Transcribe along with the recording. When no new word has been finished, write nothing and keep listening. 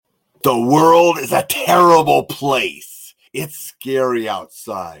The world is a terrible place. It's scary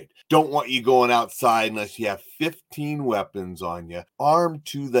outside. Don't want you going outside unless you have 15 weapons on you, armed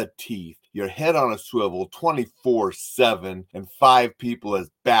to the teeth, your head on a swivel 24/7, and 5 people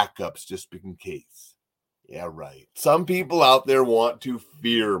as backups just in case. Yeah, right. Some people out there want to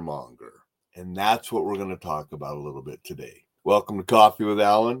fearmonger, and that's what we're going to talk about a little bit today. Welcome to Coffee with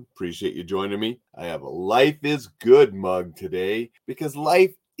Alain. Appreciate you joining me. I have a Life is Good mug today because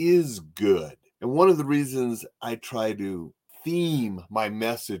life is good. And one of the reasons I try to theme my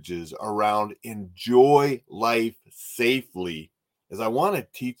messages around enjoy life safely is I want to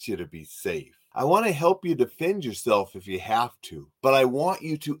teach you to be safe. I want to help you defend yourself if you have to, but I want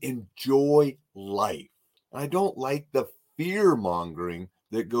you to enjoy life. I don't like the fear mongering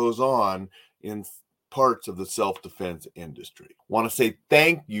that goes on in parts of the self-defense industry. I want to say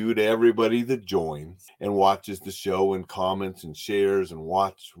thank you to everybody that joins and watches the show and comments and shares and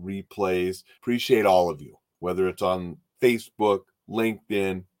watch replays. Appreciate all of you, whether it's on Facebook,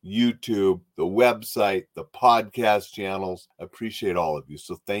 LinkedIn, YouTube, the website, the podcast channels. I appreciate all of you.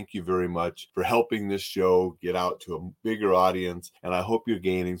 So thank you very much for helping this show get out to a bigger audience. And I hope you're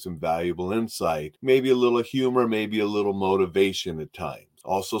gaining some valuable insight, maybe a little humor, maybe a little motivation at times.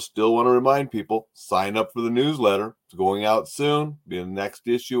 Also, still want to remind people, sign up for the newsletter. It's going out soon. Be the next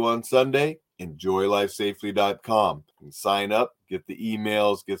issue on Sunday. EnjoyLifeSafely.com. You can sign up, get the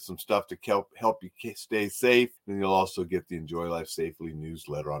emails, get some stuff to help you stay safe. And you'll also get the Enjoy Life Safely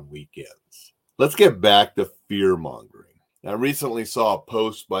newsletter on weekends. Let's get back to fear mongering. I recently saw a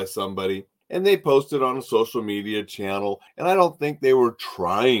post by somebody, and they posted on a social media channel, and I don't think they were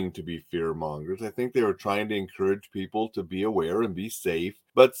trying to be fear mongers. I think they were trying to encourage people to be aware and be safe.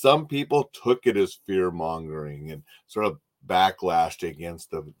 But some people took it as fear mongering and sort of backlashed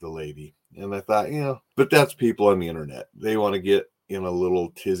against the lady. And I thought, but that's people on the internet. They want to get in a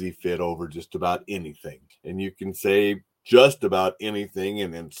little tizzy fit over just about anything. And you can say just about anything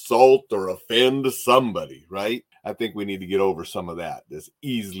and insult or offend somebody, right? I think we need to get over some of that. That's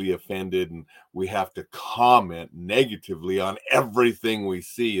easily offended, and we have to comment negatively on everything we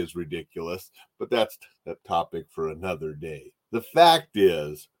see is ridiculous. But that's a topic for another day. The fact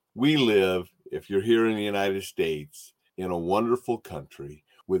is, we live, if you're here in the United States, in a wonderful country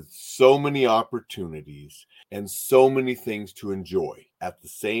with so many opportunities and so many things to enjoy. At the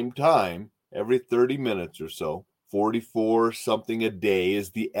same time, every 30 minutes or so, 44 something a day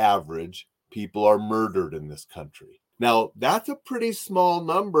is the average, people are murdered in this country. Now, that's a pretty small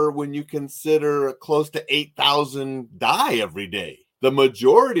number when you consider close to 8,000 die every day. The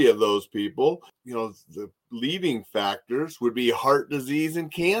majority of those people, the leading factors would be heart disease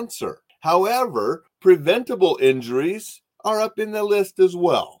and cancer. However, preventable injuries are up in the list as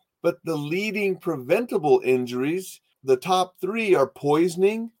well. But the leading preventable injuries, the top 3 are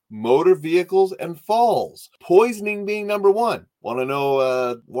poisoning, motor vehicles, and falls. Poisoning being number 1. Want to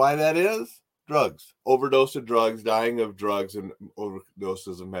know why that is? Drugs. Overdose of drugs, dying of drugs, and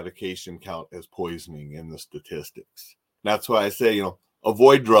overdoses of medication count as poisoning in the statistics. That's why I say,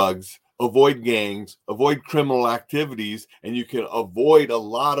 avoid drugs, avoid gangs, avoid criminal activities, and you can avoid a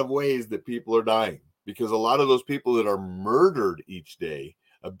lot of ways that people are dying. Because a lot of those people that are murdered each day,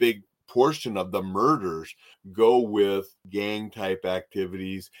 a big portion of the murders go with gang type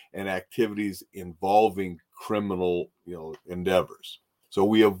activities and activities involving criminal, endeavors. So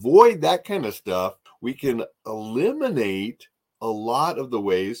we avoid that kind of stuff. We can eliminate a lot of the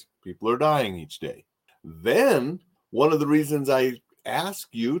ways people are dying each day. Then one of the reasons I ask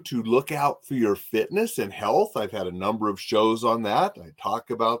you to look out for your fitness and health. I've had a number of shows on that. I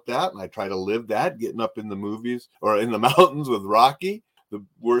talk about that and I try to live that, getting up in the movies or in the mountains with Rocky. The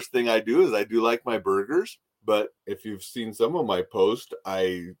worst thing I do is I do like my burgers, but if you've seen some of my posts,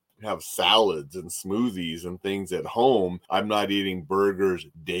 I have salads and smoothies and things at home. I'm not eating burgers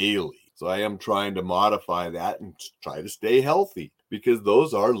daily. So I am trying to modify that and try to stay healthy because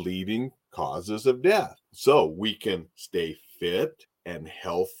those are leading causes of death. So we can stay fit and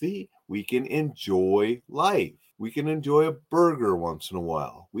healthy. We can enjoy life. We can enjoy a burger once in a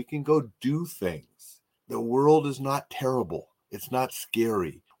while. We can go do things. The world is not terrible. It's not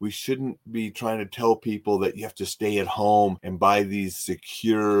scary. We shouldn't be trying to tell people that you have to stay at home and buy these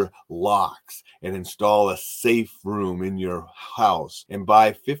secure locks and install a safe room in your house and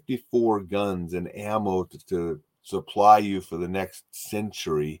buy 54 guns and ammo to supply you for the next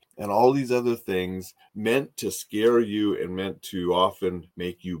century and all these other things meant to scare you and meant to often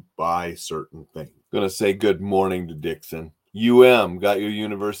make you buy certain things. I'm going to say good morning to Dixon. Got your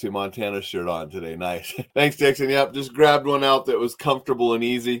University of Montana shirt on today. Nice. Thanks, Dixon. Yep, just grabbed one out that was comfortable and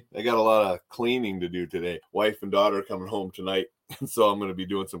easy. I got a lot of cleaning to do today. Wife and daughter coming home tonight. And so I'm going to be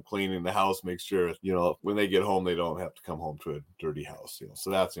doing some cleaning in the house, make sure, when they get home, they don't have to come home to a dirty house, so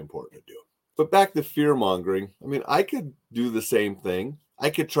that's important to do. But back to fear mongering. I mean, I could do the same thing. I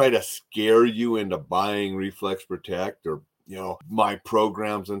could try to scare you into buying Reflex Protect or, my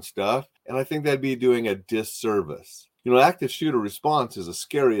programs and stuff. And I think that'd be doing a disservice. Active shooter response is a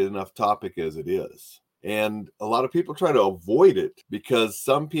scary enough topic as it is. And a lot of people try to avoid it because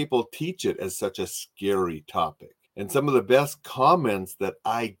some people teach it as such a scary topic. And some of the best comments that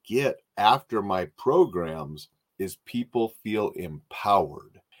I get after my programs is people feel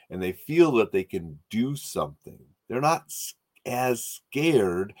empowered and they feel that they can do something. They're not as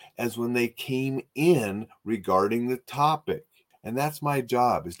scared as when they came in regarding the topic. And that's my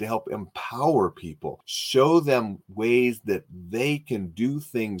job, is to help empower people, show them ways that they can do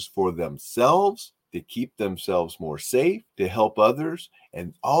things for themselves, to keep themselves more safe, to help others,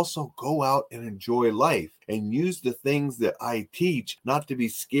 and also go out and enjoy life and use the things that I teach, not to be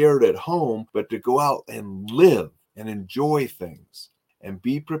scared at home, but to go out and live and enjoy things and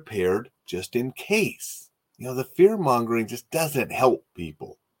be prepared just in case. The fear mongering just doesn't help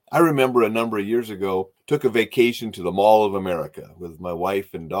people. I remember a number of years ago, took a vacation to the Mall of America with my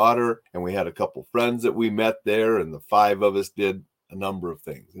wife and daughter, and we had a couple friends that we met there, and the 5 of us did a number of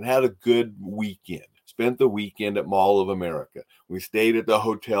things and had a good weekend. Spent the weekend at Mall of America. We stayed at the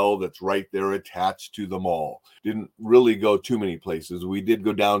hotel that's right there attached to the mall. Didn't really go too many places. We did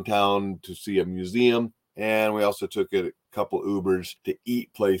go downtown to see a museum, and we also took a couple Ubers to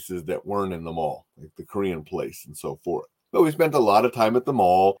eat places that weren't in the mall, like the Korean place and so forth. But we spent a lot of time at the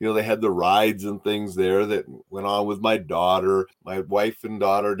mall. They had the rides and things there that went on with my daughter. My wife and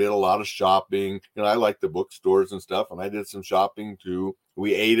daughter did a lot of shopping. I like the bookstores and stuff, and I did some shopping too.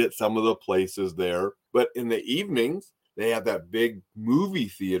 We ate at some of the places there. But in the evenings, they have that big movie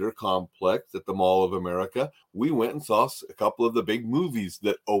theater complex at the Mall of America. We went and saw a couple of the big movies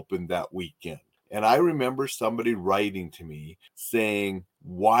that opened that weekend. And I remember somebody writing to me saying,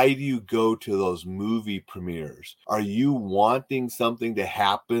 why do you go to those movie premieres? Are you wanting something to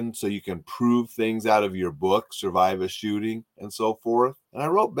happen so you can prove things out of your book, survive a shooting, and so forth? And I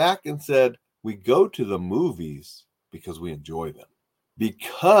wrote back and said, we go to the movies because we enjoy them.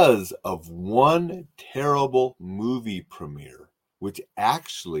 Because of one terrible movie premiere, which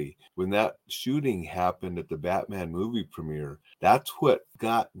actually, when that shooting happened at the Batman movie premiere, that's what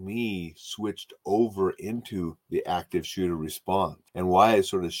got me switched over into the active shooter response and why I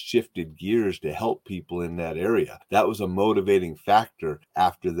sort of shifted gears to help people in that area. That was a motivating factor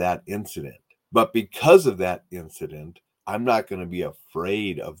after that incident. But because of that incident, I'm not going to be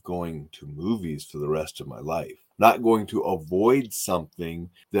afraid of going to movies for the rest of my life. Not going to avoid something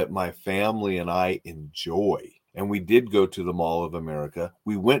that my family and I enjoy. And we did go to the Mall of America.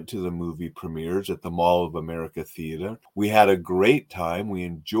 We went to the movie premieres at the Mall of America Theater. We had a great time. We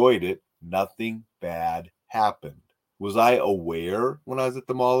enjoyed it. Nothing bad happened. Was I aware when I was at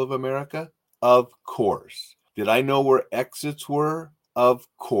the Mall of America? Of course. Did I know where exits were? Of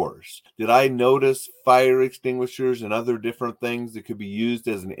course. Did I notice fire extinguishers and other different things that could be used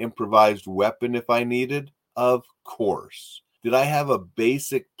as an improvised weapon if I needed? Of course. Did I have a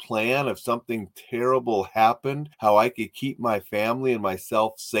basic plan if something terrible happened, how I could keep my family and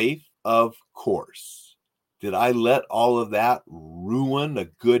myself safe? Of course. Did I let all of that ruin a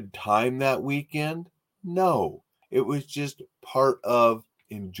good time that weekend? No. It was just part of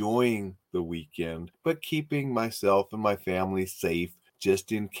enjoying the weekend, but keeping myself and my family safe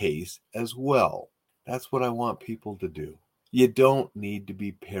just in case as well. That's what I want people to do. You don't need to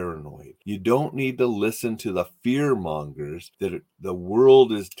be paranoid. You don't need to listen to the fear mongers that the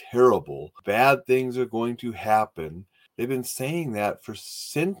world is terrible. Bad things are going to happen. They've been saying that for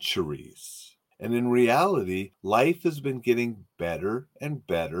centuries. And in reality, life has been getting better and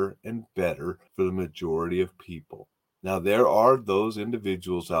better and better for the majority of people. Now, there are those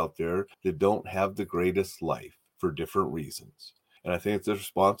individuals out there that don't have the greatest life for different reasons. And I think it's a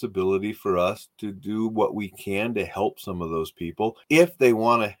responsibility for us to do what we can to help some of those people if they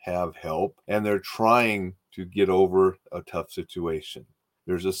want to have help and they're trying to get over a tough situation.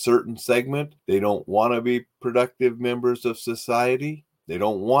 There's a certain segment, they don't want to be productive members of society. They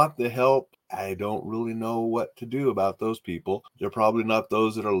don't want the help. I don't really know what to do about those people. They're probably not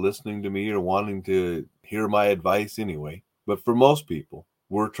those that are listening to me or wanting to hear my advice anyway. But for most people,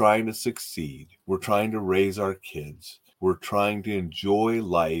 we're trying to succeed. We're trying to raise our kids. We're trying to enjoy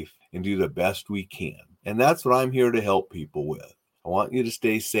life and do the best we can. And that's what I'm here to help people with. I want you to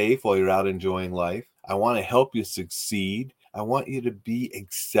stay safe while you're out enjoying life. I want to help you succeed. I want you to be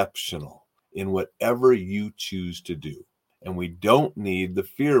exceptional in whatever you choose to do. And we don't need the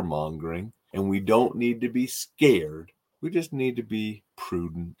fear mongering, and we don't need to be scared We just need to be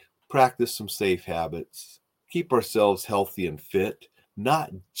prudent, practice some safe habits, keep ourselves healthy and fit,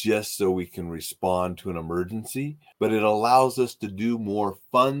 not just so we can respond to an emergency, but it allows us to do more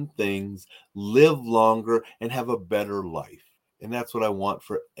fun things, live longer, and have a better life. And that's what I want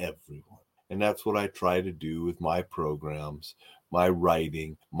for everyone. And that's what I try to do with my programs, my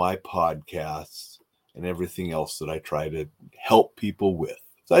writing, my podcasts, and everything else that I try to help people with.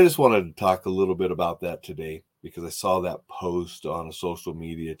 So I just wanted to talk a little bit about that today because I saw that post on a social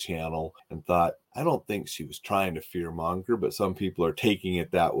media channel and thought, I don't think she was trying to fearmonger, but some people are taking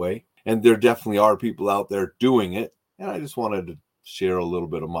it that way. And there definitely are people out there doing it. And I just wanted to share a little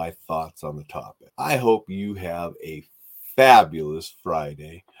bit of my thoughts on the topic. I hope you have a fabulous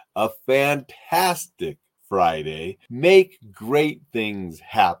Friday, a fantastic Friday. Make great things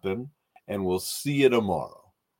happen, and we'll see you tomorrow.